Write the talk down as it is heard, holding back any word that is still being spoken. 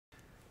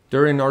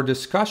During our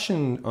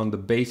discussion on the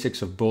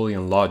basics of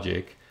Boolean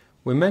logic,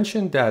 we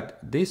mentioned that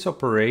these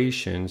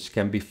operations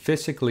can be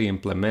physically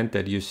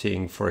implemented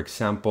using, for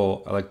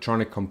example,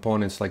 electronic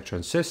components like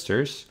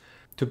transistors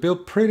to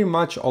build pretty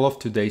much all of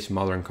today's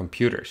modern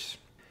computers.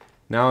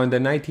 Now, in the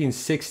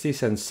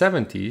 1960s and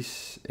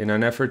 70s, in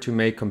an effort to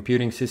make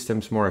computing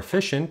systems more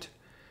efficient,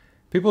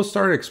 people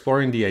started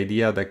exploring the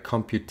idea that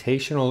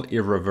computational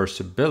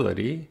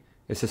irreversibility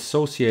is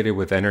associated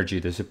with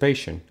energy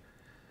dissipation.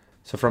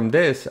 So from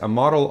this, a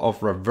model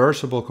of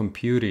reversible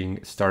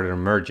computing started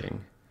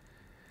emerging.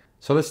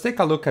 So let's take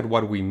a look at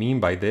what we mean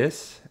by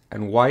this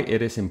and why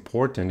it is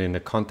important in the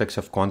context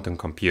of quantum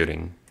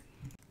computing.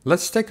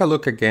 Let's take a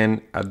look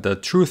again at the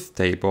truth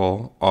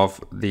table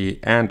of the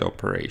AND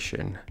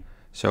operation.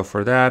 So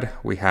for that,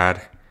 we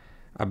had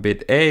a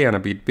bit A and a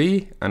bit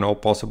B and all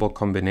possible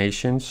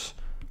combinations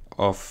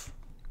of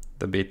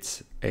the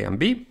bits A and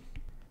B.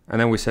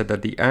 And then we said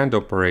that the AND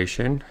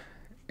operation,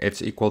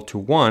 it's equal to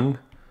 1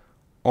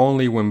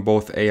 only when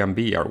both A and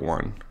B are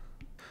 1.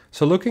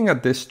 So looking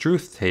at this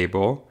truth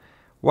table,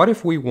 what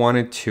if we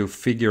wanted to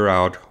figure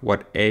out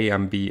what A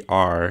and B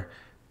are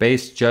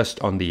based just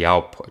on the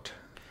output?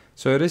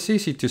 So it is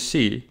easy to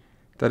see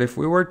that if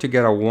we were to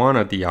get a 1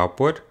 at the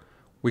output,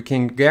 we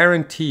can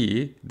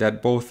guarantee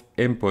that both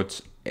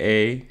inputs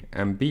A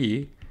and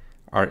B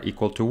are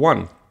equal to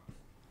 1.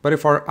 But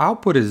if our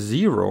output is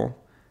 0,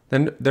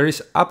 then there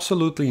is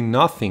absolutely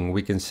nothing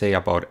we can say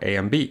about A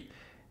and B.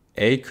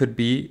 A could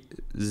be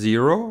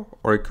 0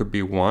 or it could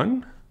be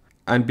 1,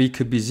 and B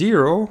could be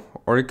 0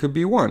 or it could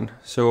be 1.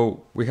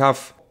 So we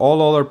have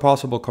all other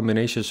possible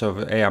combinations of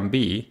A and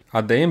B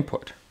at the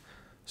input.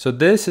 So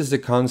this is the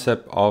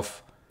concept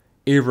of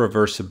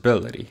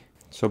irreversibility.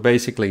 So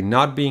basically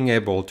not being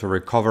able to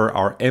recover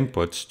our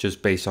inputs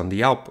just based on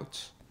the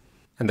outputs.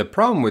 And the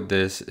problem with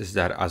this is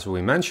that, as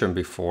we mentioned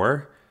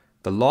before,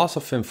 the loss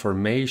of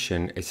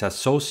information is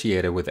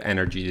associated with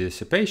energy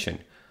dissipation.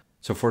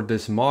 So for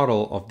this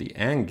model of the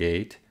AND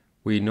gate,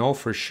 we know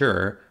for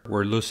sure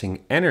we're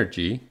losing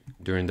energy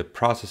during the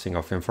processing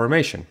of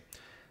information.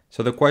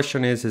 So the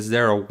question is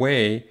there a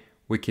way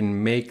we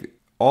can make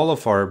all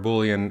of our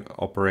Boolean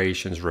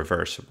operations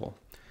reversible?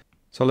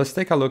 So let's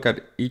take a look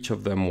at each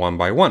of them one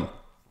by one.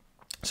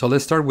 So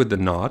let's start with the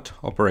NOT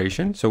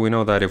operation. So we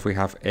know that if we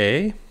have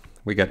A,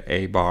 we get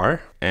A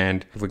bar,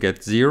 and if we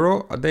get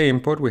 0 at the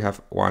input, we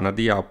have 1 at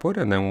the output,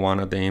 and then 1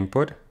 at the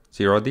input,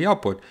 0 at the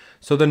output.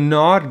 So the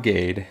NOT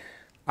gate,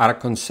 at a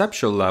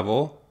conceptual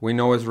level, we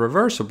know is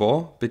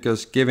reversible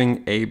because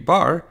giving A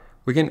bar,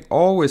 we can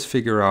always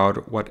figure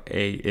out what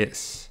A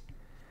is.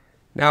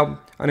 Now,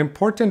 an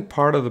important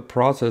part of the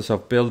process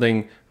of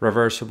building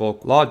reversible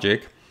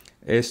logic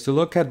is to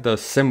look at the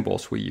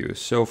symbols we use.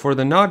 So for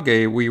the NOT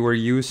gate, we were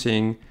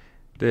using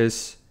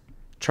this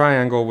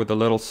triangle with a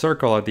little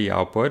circle at the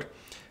output.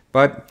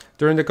 But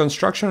during the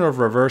construction of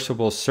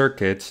reversible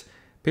circuits,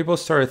 people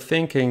started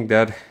thinking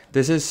that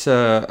this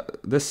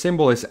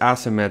symbol is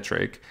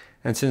asymmetric.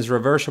 And since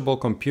reversible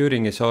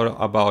computing is all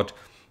about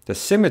the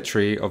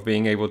symmetry of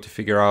being able to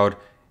figure out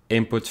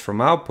inputs from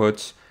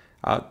outputs,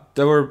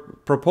 there were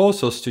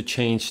proposals to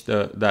change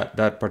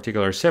that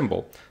particular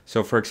symbol.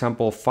 So for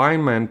example,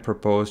 Feynman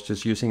proposed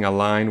just using a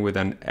line with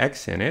an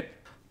X in it.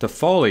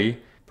 Toffoli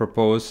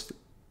proposed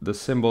the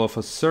symbol of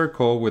a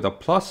circle with a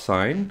plus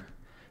sign,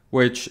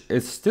 which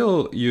is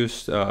still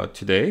used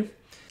today.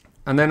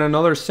 And then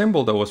another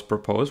symbol that was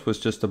proposed was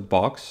just a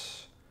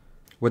box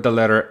with the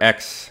letter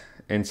X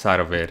inside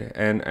of it.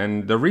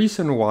 And the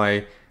reason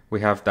why we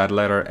have that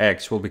letter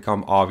X will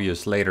become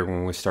obvious later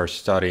when we start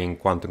studying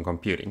quantum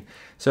computing.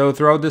 So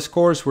throughout this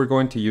course, we're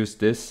going to use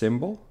this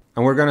symbol,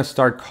 and we're going to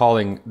start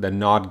calling the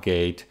NOT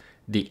gate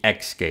the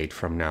X gate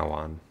from now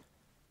on.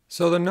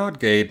 So the NOT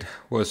gate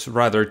was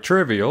rather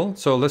trivial.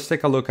 So let's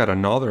take a look at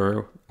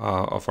another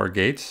of our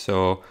gates.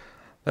 So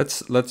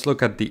let's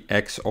look at the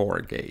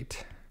XOR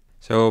gate.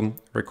 So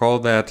recall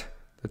that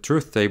the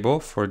truth table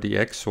for the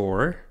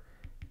XOR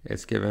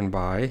is given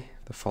by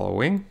the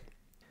following.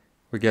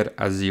 We get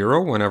a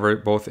 0 whenever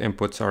both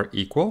inputs are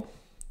equal,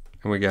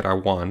 and we get a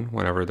 1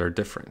 whenever they're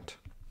different.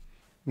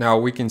 Now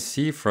we can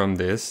see from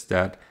this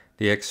that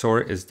the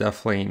XOR is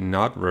definitely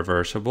not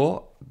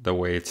reversible the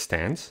way it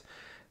stands,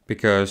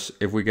 because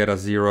if we get a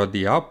 0 at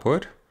the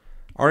output,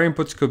 our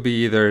inputs could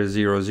be either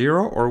 0,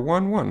 0 or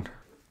 1, 1.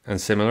 And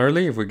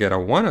similarly, if we get a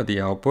 1 at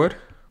the output,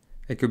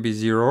 it could be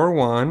 0 or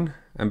 1,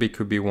 and B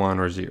could be 1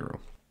 or 0.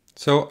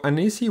 So an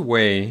easy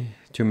way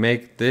to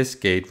make this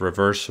gate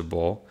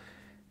reversible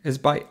is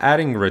by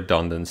adding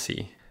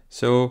redundancy.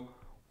 So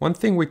one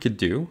thing we could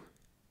do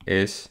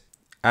is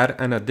add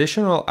an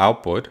additional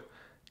output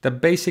that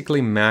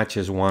basically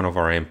matches one of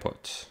our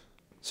inputs.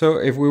 So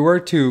if we were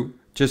to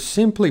just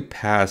simply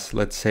pass,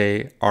 let's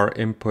say, our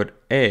input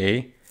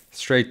A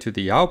straight to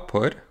the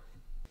output,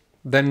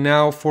 then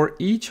now for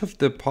each of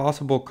the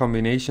possible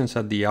combinations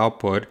at the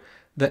output,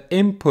 the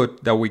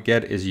input that we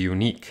get is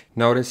unique.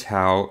 Notice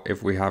how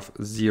if we have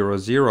 0,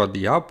 0 at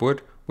the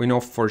output, we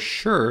know for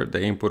sure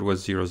the input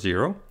was 0,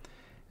 0.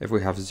 If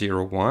we have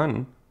 0,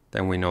 1,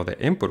 then we know the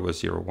input was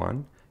 0,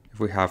 1. If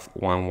we have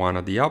 1, 1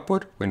 at the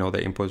output, we know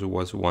the input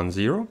was 1,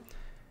 0.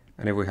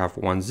 And if we have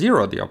 1,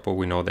 0 at the output,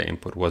 we know the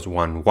input was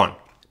 1, 1.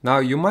 Now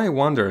you might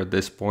wonder at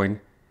this point,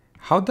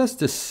 how does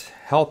this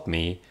help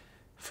me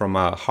from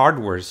a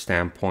hardware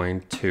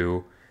standpoint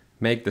to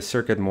make the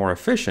circuit more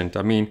efficient?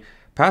 I mean,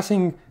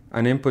 passing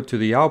an input to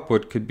the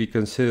output could be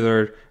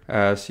considered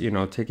as,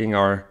 taking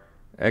our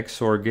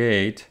XOR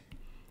gate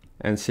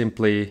and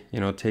simply,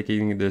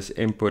 taking this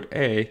input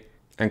A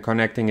and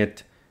connecting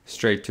it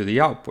straight to the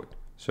output.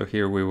 So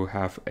here we will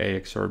have A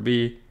XOR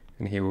B,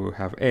 and here we will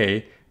have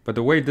A. But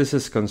the way this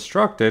is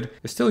constructed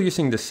is still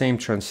using the same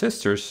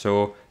transistors,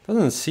 so it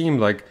doesn't seem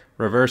like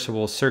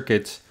reversible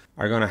circuits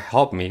are going to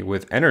help me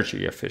with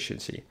energy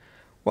efficiency.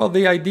 Well,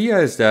 the idea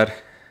is that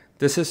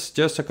this is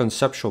just a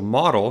conceptual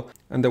model,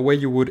 and the way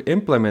you would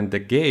implement the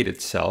gate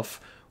itself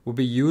will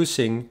be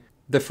using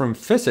different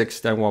physics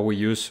than what we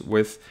use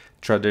with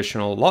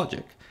traditional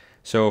logic.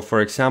 So for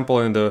example,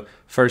 in the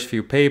first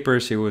few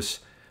papers, it was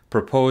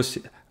proposed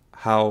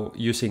how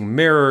using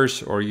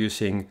mirrors or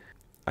using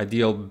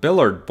ideal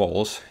billiard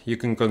balls, you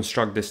can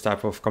construct this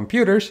type of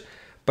computers.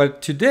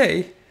 But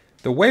today,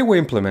 the way we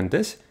implement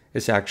this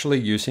is actually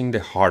using the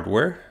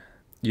hardware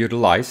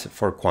utilized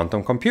for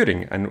quantum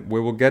computing. And we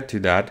will get to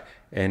that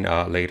in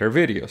later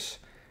videos.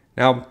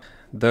 Now,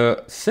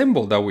 the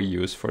symbol that we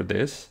use for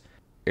this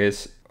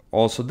is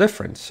also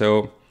different.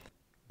 So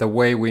the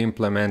way we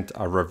implement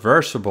a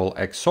reversible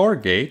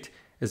XOR gate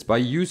is by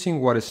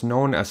using what is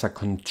known as a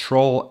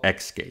control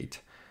X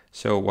gate.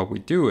 So what we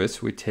do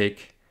is we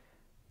take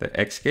the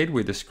X gate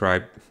we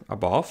described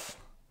above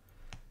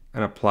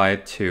and apply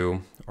it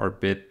to our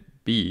bit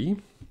B,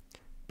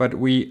 but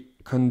we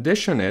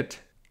condition it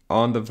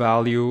on the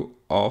value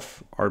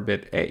of our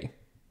bit A.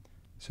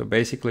 So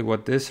basically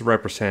what this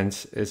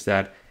represents is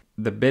that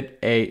the bit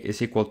A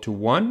is equal to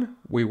 1,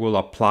 we will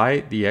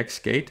apply the X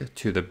gate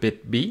to the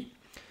bit B.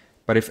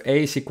 But if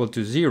A is equal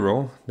to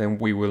 0, then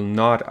we will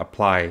not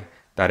apply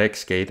that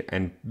X gate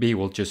and B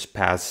will just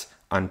pass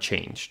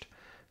unchanged.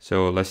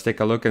 So let's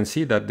take a look and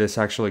see that this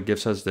actually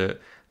gives us the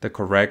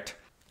correct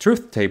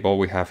truth table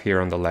we have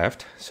here on the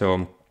left.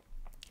 So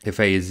if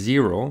A is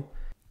 0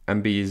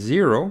 and B is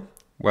 0,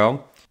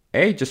 well,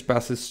 A just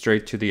passes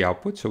straight to the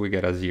output, so we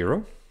get a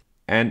 0.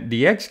 And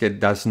the X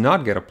gate does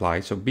not get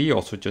applied, so B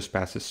also just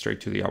passes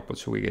straight to the output,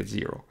 so we get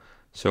 0.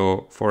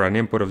 So for an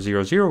input of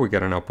 0, 0, we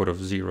get an output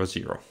of 0,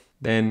 0.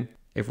 Then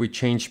if we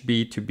change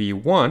B to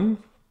B1,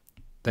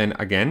 then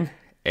again,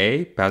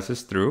 A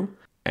passes through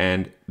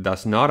and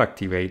does not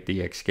activate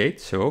the X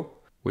gate, so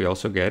we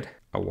also get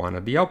a 1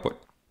 at the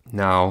output.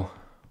 Now,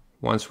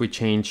 once we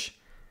change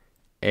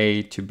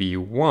A to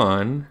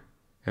B1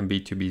 and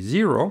B to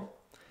B0,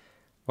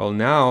 well,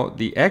 now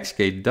the X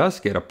gate does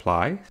get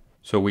applied,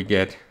 so we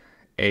get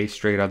A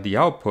straight at the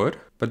output,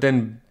 but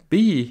then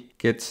B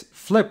gets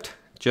flipped,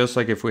 just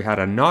like if we had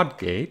a NOT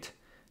gate,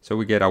 so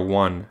we get a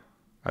 1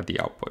 at the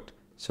output.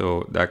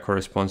 So that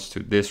corresponds to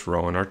this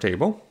row in our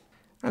table.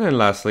 And then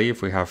lastly,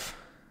 if we have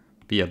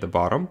B at the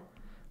bottom,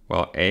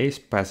 well, A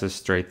passes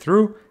straight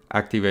through,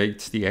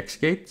 activates the X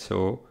gate,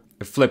 so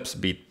it flips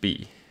bit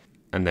B,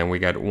 and then we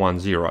get 1,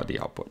 0 at the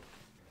output.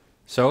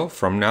 So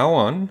from now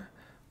on,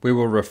 we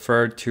will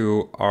refer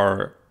to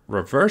our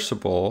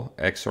reversible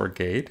XOR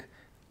gate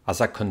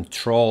as a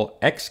control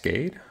X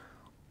gate,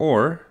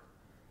 or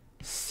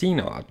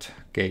CNOT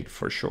gate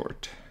for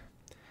short.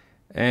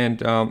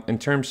 And in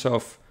terms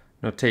of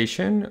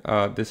notation,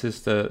 this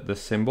is the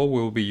symbol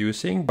we'll be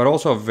using, but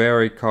also a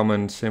very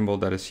common symbol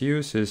that is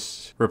used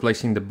is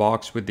replacing the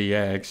box with the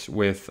X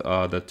with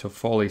the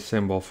Toffoli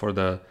symbol for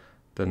the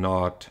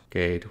NOT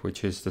gate,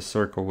 which is the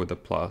circle with the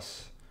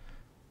plus.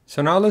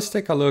 So now let's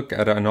take a look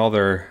at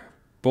another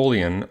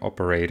Boolean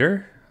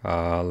operator.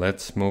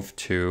 Let's move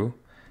to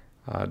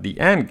the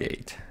AND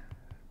gate.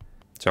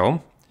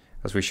 So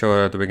as we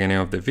showed at the beginning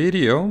of the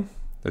video,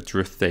 the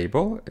truth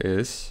table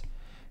is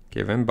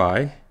given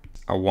by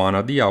a 1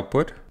 at the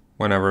output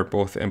whenever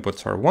both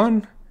inputs are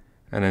 1,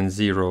 and then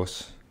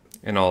zeros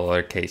in all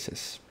other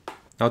cases.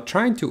 Now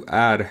trying to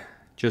add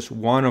just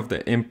one of the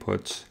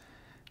inputs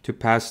to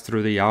pass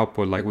through the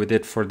output like we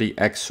did for the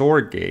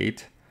XOR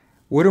gate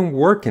wouldn't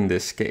work in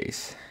this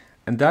case.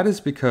 And that is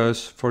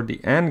because for the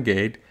AND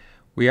gate,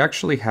 we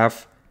actually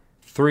have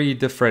 3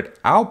 different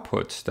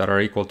outputs that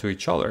are equal to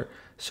each other.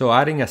 So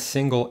adding a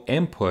single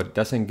input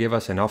doesn't give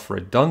us enough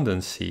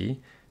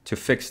redundancy to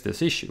fix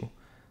this issue.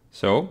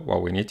 So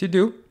what we need to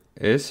do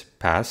is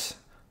pass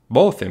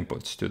both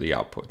inputs to the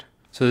output.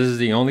 So this is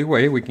the only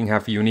way we can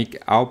have unique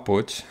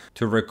outputs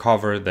to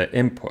recover the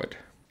input.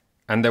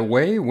 And the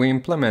way we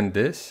implement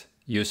this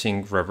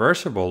using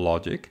reversible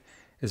logic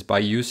is by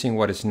using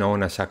what is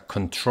known as a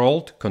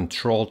controlled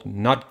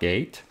NOT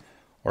gate,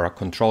 or a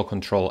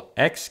control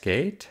X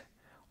gate,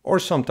 or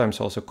sometimes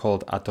also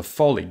called a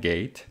Toffoli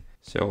gate.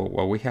 So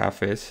what we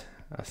have is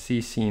a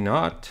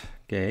CC0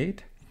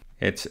 gate.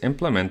 It's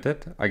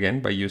implemented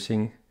again by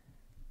using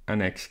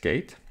an X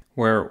gate,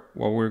 where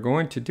what we're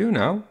going to do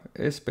now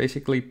is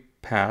basically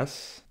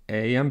pass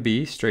A and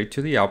B straight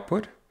to the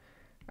output.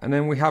 And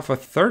then we have a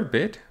third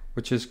bit,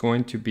 which is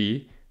going to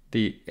be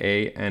the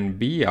A and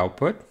B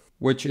output,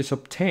 which is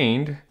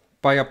obtained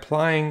by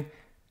applying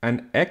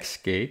an X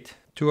gate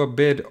to a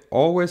bit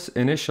always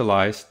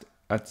initialized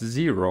at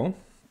 0,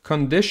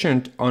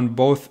 conditioned on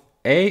both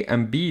A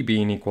and B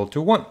being equal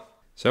to 1.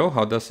 So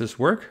how does this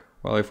work?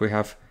 Well, if we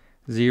have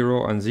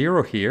 0 and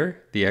 0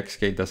 here, the X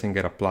gate doesn't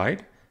get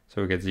applied,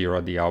 so we get 0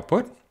 at the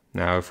output.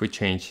 Now if we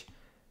change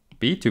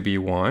B to be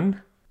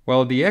 1,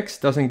 well, the X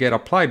doesn't get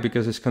applied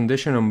because it's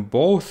conditioned on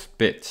both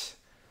bits.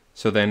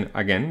 So then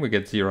again, we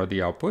get 0 at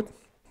the output.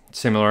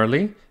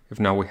 Similarly, if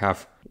now we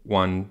have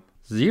 1,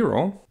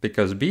 0,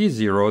 because B is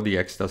 0, the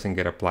X doesn't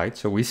get applied,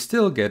 so we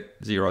still get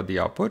 0 at the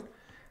output.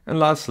 And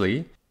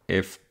lastly,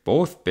 if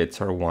both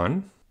bits are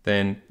 1,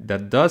 then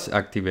that does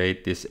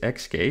activate this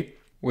X gate,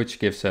 which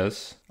gives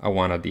us a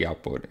 1 at the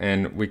output.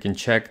 And we can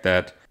check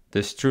that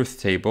this truth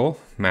table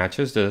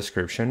matches the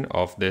description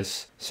of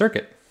this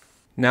circuit.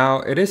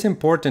 Now, it is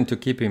important to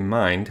keep in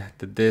mind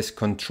that this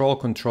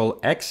control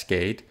X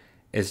gate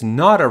is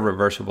not a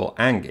reversible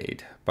AND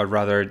gate, but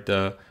rather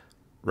the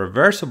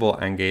reversible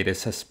AND gate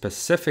is a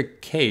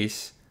specific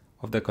case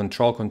of the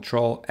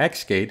control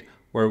X gate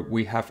where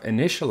we have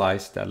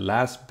initialized that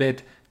last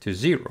bit to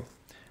 0.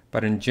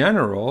 But in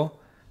general,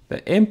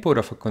 the input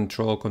of a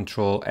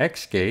control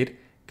X gate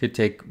could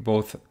take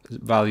both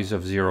values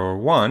of 0 or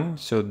 1,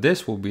 so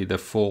this will be the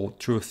full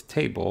truth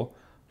table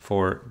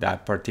for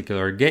that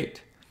particular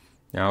gate.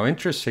 Now,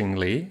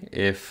 interestingly,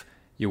 if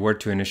you were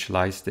to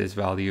initialize this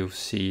value of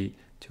C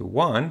to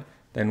 1,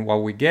 then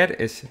what we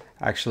get is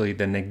actually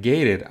the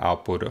negated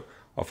output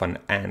of an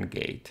AND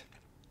gate.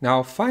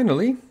 Now,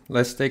 finally,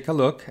 let's take a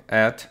look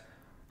at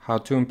how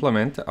to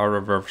implement a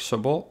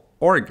reversible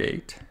OR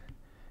gate.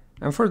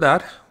 And for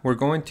that, we're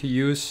going to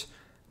use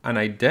an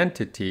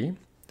identity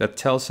that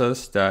tells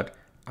us that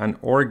an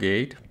OR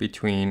gate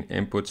between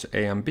inputs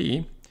A and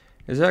B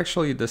is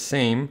actually the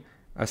same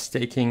as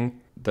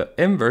taking the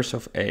inverse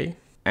of A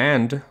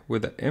and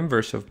with the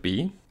inverse of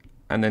B,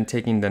 and then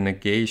taking the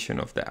negation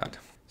of that.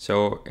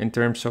 So in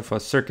terms of a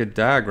circuit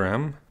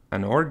diagram,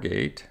 an OR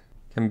gate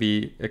can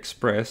be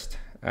expressed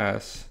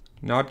as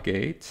NOT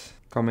gates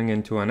coming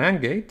into an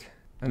AND gate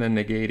and then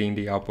negating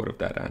the output of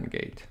that AND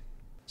gate.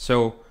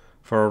 So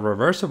for a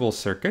reversible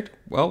circuit,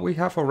 well, we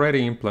have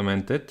already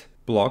implemented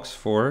blocks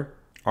for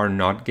our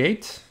NOT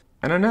gates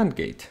and an AND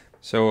gate.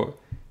 So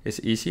it's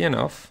easy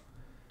enough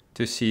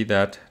to see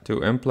that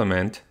to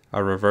implement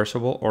a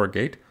reversible OR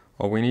gate,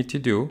 all we need to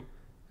do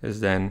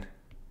is then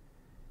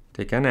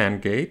take an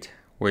AND gate,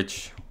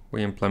 which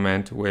we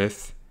implement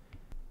with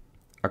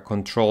a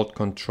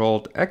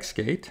controlled X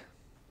gate,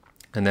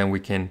 and then we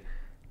can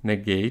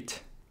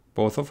negate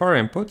both of our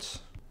inputs,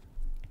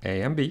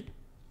 A and B,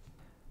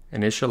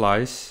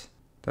 initialize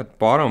that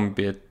bottom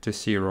bit to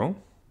 0,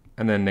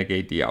 and then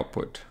negate the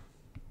output.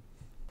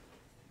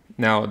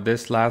 Now,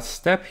 this last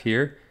step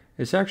here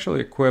is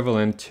actually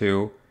equivalent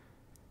to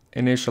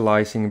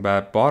initializing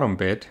that bottom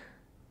bit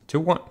to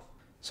 1.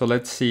 So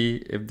let's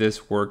see if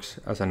this works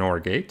as an OR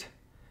gate.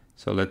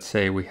 So let's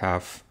say we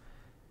have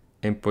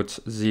inputs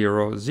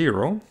 0,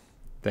 0.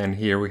 Then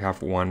here we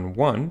have 1,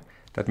 1.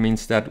 That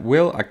means that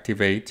will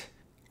activate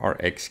our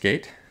X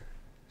gate.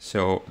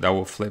 So that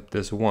will flip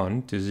this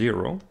 1 to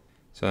 0.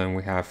 So then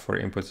we have for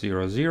input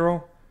 0,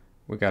 0,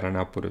 we got an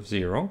output of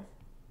 0.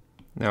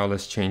 Now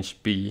let's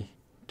change B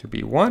to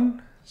be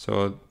 1.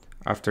 So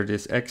after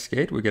this X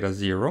gate, we get a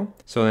 0.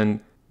 So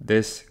then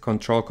this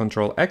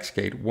control X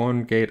gate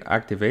won't get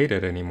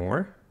activated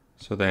anymore.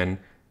 So then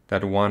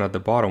that 1 at the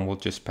bottom will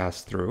just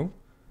pass through.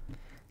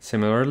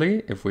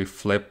 Similarly, if we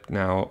flip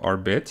now our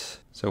bits,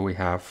 so we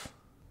have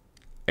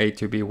A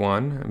to be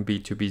 1 and B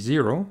to be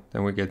 0,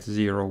 then we get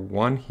 0,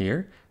 1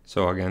 here.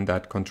 So again,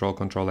 that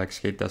control X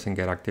gate doesn't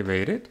get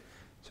activated.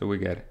 So we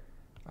get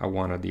a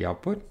 1 at the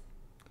output.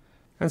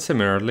 And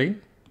similarly,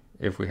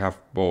 if we have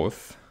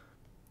both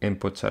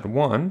inputs at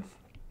 1,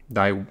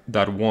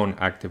 that won't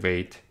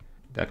activate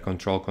that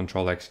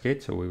control X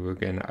gate. So we will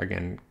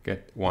again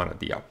get 1 at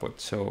the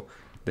output. So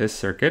this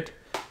circuit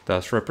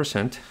does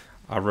represent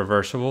a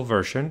reversible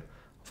version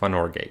of an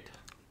OR gate.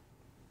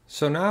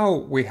 So now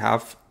we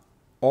have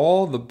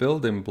all the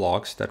building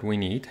blocks that we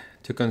need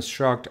to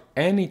construct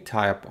any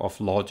type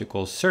of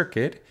logical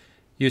circuit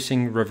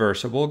using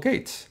reversible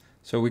gates.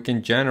 So we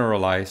can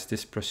generalize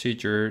this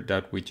procedure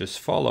that we just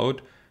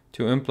followed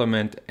to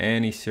implement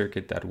any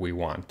circuit that we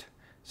want.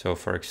 So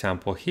for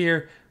example,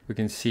 here we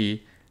can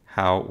see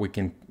how we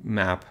can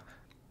map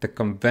the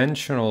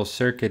conventional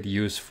circuit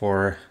used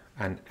for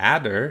an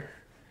adder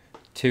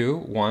to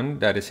one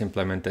that is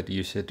implemented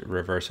using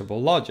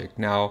reversible logic.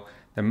 Now,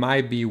 there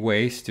might be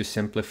ways to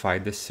simplify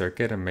this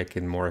circuit and make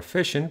it more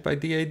efficient,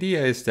 but the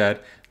idea is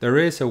that there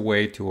is a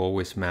way to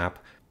always map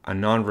a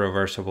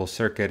non-reversible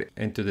circuit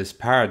into this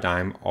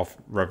paradigm of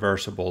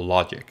reversible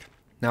logic.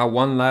 Now,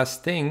 one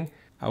last thing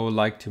I would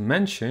like to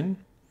mention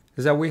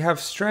is that we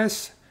have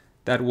stressed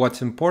that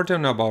what's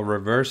important about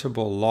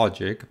reversible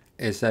logic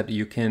is that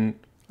you can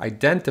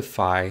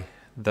identify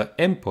the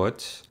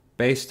inputs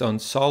based on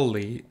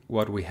solely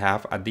what we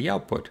have at the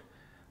output.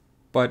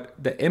 But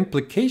the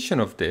implication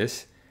of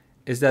this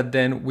is that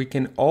then we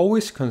can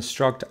always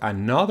construct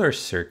another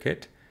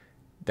circuit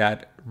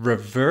that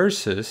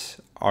reverses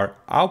our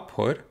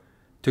output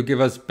to give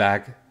us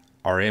back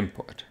our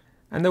input.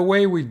 And the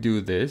way we do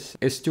this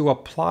is to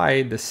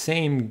apply the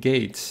same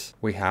gates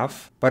we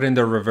have, but in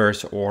the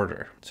reverse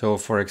order. So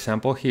for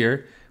example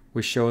here,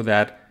 we show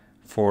that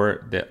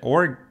for the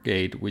OR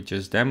gate we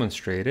just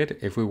demonstrated,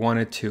 if we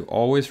wanted to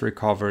always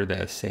recover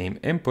the same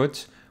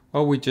inputs,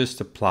 well, we just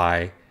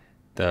apply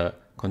the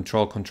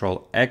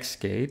control X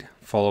gate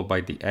followed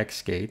by the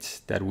X gates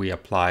that we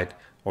applied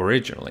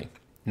originally.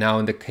 Now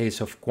in the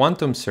case of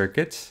quantum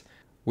circuits,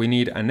 we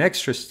need an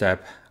extra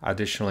step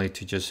additionally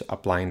to just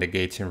applying the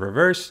gates in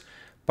reverse,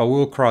 but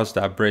we'll cross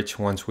that bridge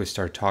once we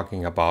start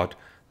talking about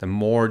the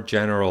more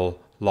general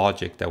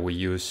logic that we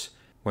use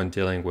when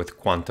dealing with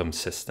quantum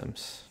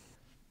systems.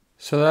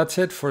 So that's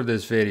it for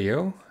this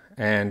video,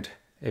 and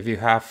if you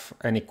have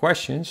any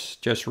questions,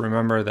 just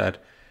remember that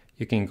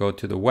you can go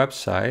to the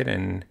website,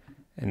 and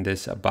in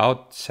this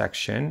About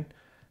section,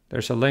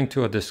 there's a link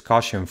to a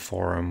discussion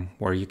forum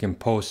where you can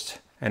post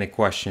any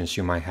questions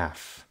you might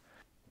have.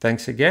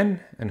 Thanks again,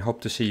 and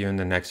hope to see you in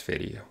the next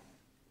video.